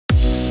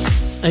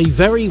A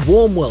very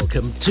warm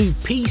welcome to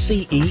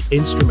PCE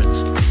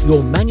Instruments,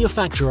 your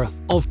manufacturer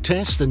of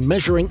test and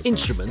measuring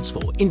instruments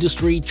for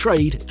industry,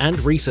 trade and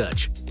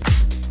research.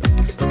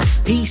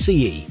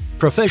 PCE,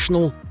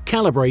 professional,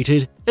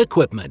 calibrated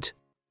equipment.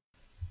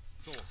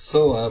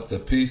 So I have the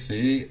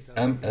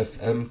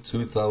PCE-MFM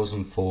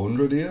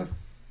 2400 here.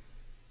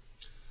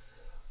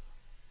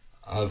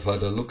 I've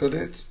had a look at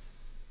it.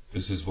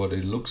 This is what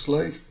it looks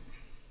like.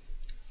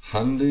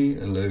 Handy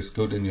and lays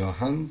good in your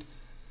hand.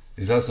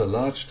 It has a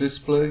large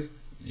display.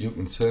 You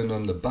can turn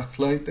on the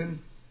backlighting.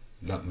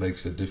 That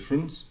makes a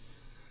difference.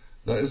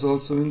 That is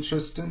also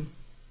interesting.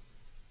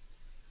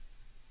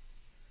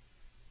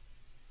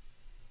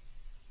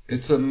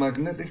 It's a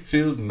magnetic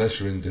field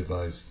measuring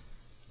device.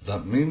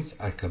 That means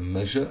I can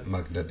measure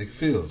magnetic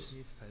fields.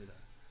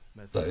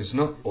 That is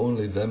not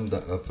only them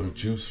that are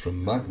produced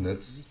from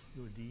magnets.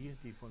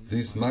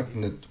 These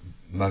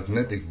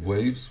magnetic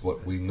waves,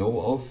 what we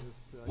know of,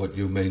 what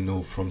you may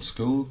know from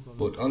school,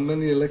 but on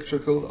many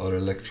electrical or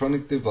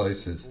electronic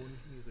devices,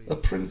 a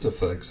printer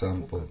for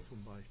example.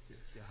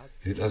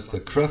 It has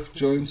the craft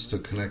joints to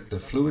connect the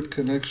fluid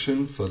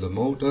connection for the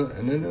motor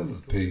and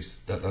another piece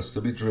that has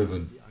to be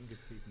driven,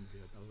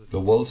 the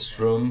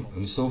Wallstrom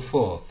and so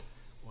forth.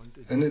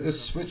 And it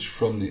is switched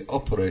from the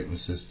operating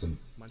system.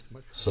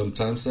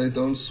 Sometimes they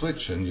don't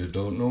switch and you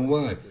don't know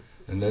why.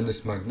 And then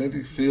this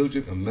magnetic field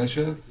you can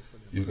measure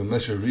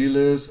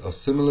relays or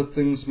similar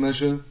things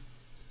measure.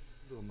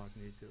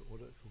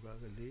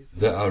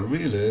 There are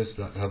relays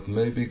that have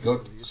maybe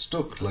got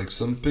stuck like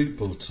some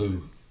people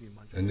too,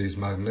 and these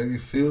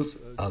magnetic fields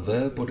are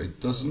there but it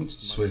doesn't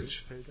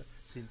switch,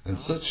 and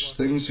such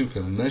things you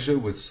can measure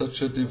with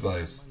such a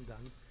device.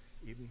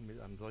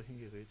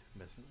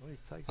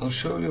 I'll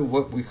show you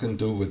what we can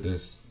do with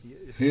this.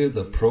 Here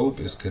the probe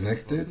is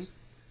connected.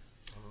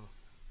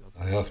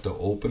 I have to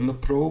open the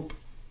probe.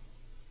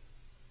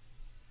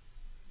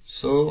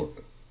 So,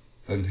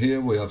 and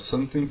here we have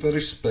something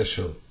very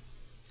special.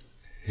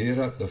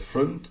 Here at the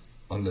front,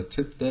 on the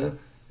tip there,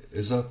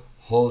 is a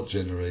Hall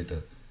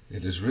generator.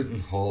 It is written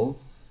Hall.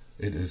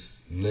 It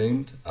is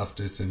named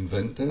after its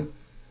inventor.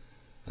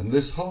 And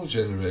this Hall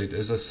generator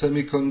is a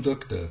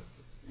semiconductor,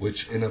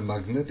 which in a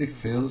magnetic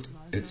field,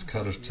 its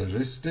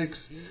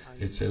characteristics,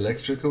 its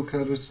electrical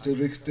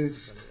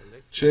characteristics,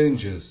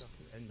 changes.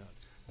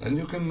 And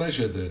you can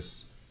measure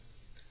this.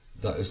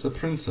 That is the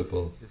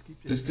principle.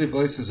 This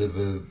device is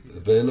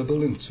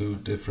available in two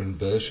different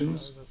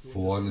versions.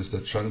 For one is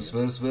the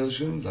transverse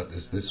version, that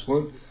is this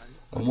one,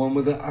 and one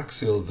with the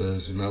axial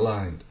version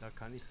aligned.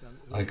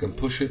 I can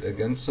push it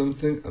against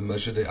something and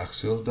measure the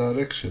axial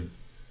direction.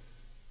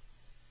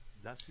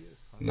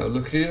 Now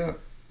look here,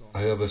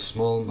 I have a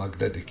small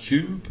magnetic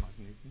cube,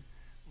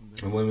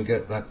 and when we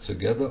get that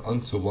together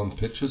onto one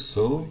picture,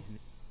 so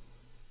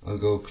I'll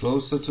go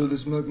closer to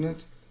this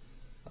magnet,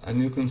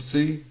 and you can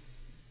see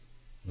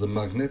the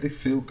magnetic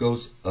field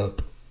goes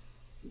up.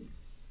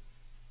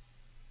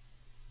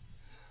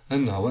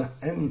 And now an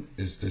N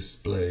is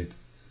displayed.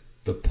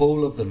 The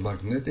pole of the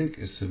magnetic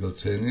is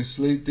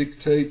simultaneously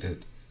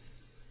dictated.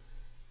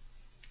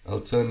 I'll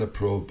turn the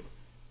probe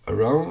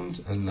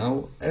around and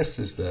now S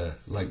is there,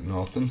 like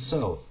north and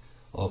south,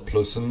 or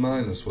plus and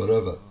minus,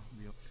 whatever.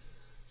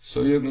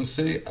 So you can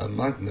see a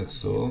magnet,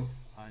 so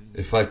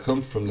if I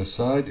come from the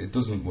side it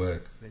doesn't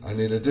work. I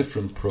need a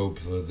different probe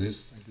for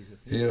this.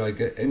 Here I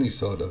get any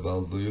sort of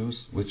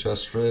values, which are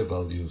stray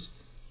values.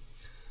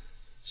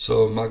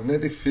 So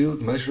magnetic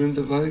field measuring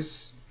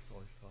device.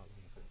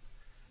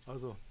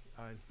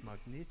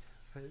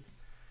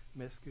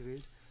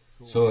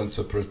 So and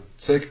to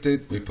protect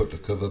it we put the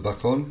cover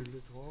back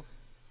on,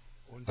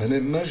 and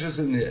it measures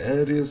in the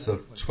areas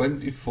of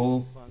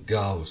 24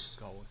 Gauss,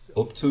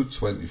 up to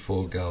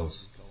 24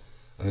 Gauss.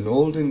 An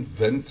old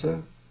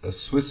inventor, a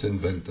Swiss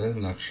inventor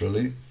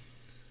naturally,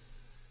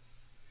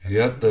 he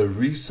had the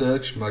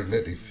research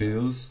magnetic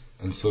fields,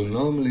 and so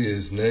normally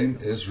his name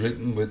is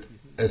written with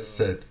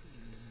SZ.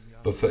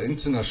 But for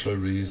international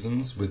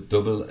reasons with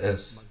double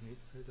S.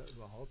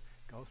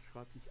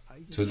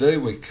 Today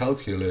we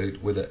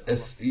calculate with a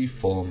SE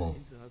formula.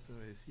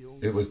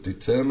 It was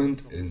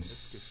determined in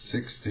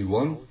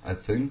 61, I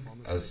think,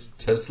 as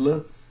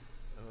Tesla.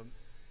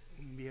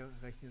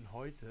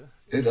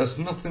 It has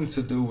nothing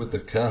to do with the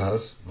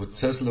cars, but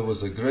Tesla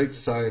was a great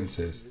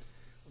scientist,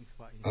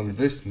 and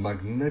this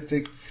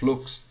magnetic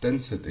flux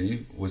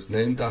density was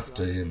named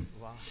after him.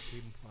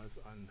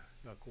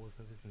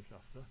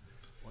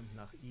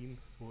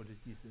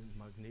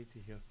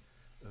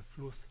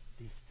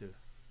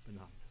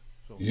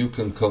 You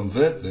can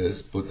convert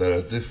this, but there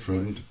are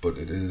different, but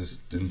it is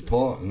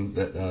important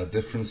that there are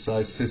different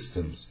size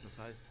systems.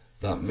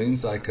 That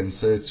means I can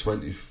say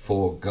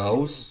 24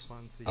 Gauss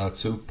are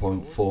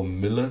 2.4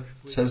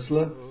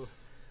 millitesla.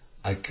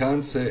 I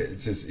can't say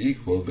it is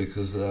equal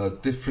because there are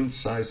different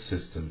size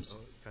systems.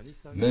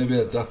 Maybe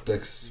a daft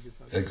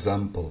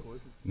example.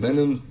 Men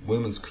and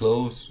women's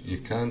clothes, you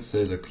can't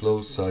say the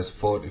clothes size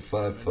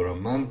 45 for a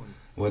man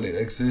when it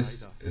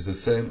exists is the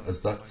same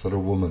as that for a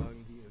woman.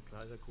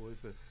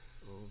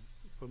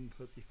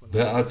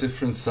 There are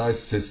different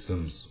size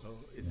systems.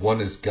 One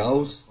is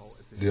Gauss,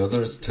 the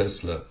other is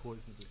Tesla.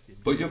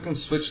 But you can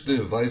switch the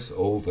device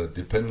over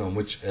depending on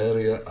which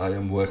area I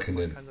am working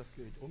in.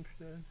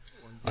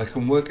 I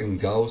can work in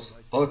Gauss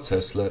or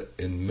Tesla,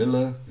 in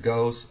Miller,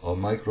 Gauss or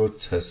Micro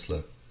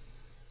Tesla.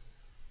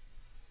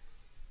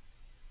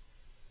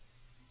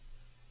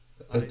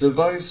 A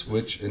device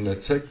which in a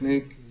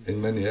technique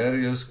in many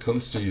areas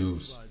comes to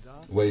use,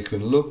 where you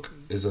can look,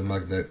 is a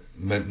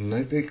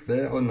magnetic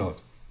there or not?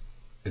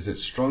 Is it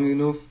strong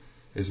enough?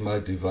 Is my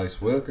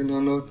device working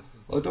or not?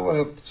 Or do I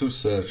have to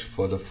search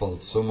for the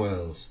fault somewhere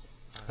else?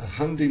 A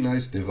handy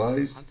nice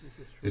device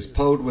is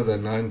powered with a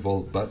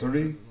 9-volt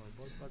battery,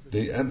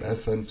 the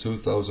MFM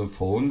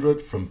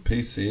 2400 from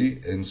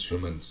PCE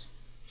Instruments.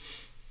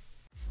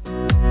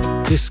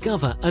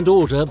 Discover and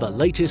order the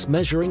latest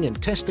measuring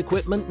and test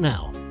equipment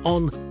now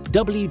on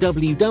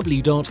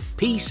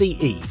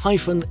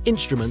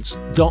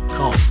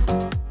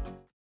www.pce-instruments.com.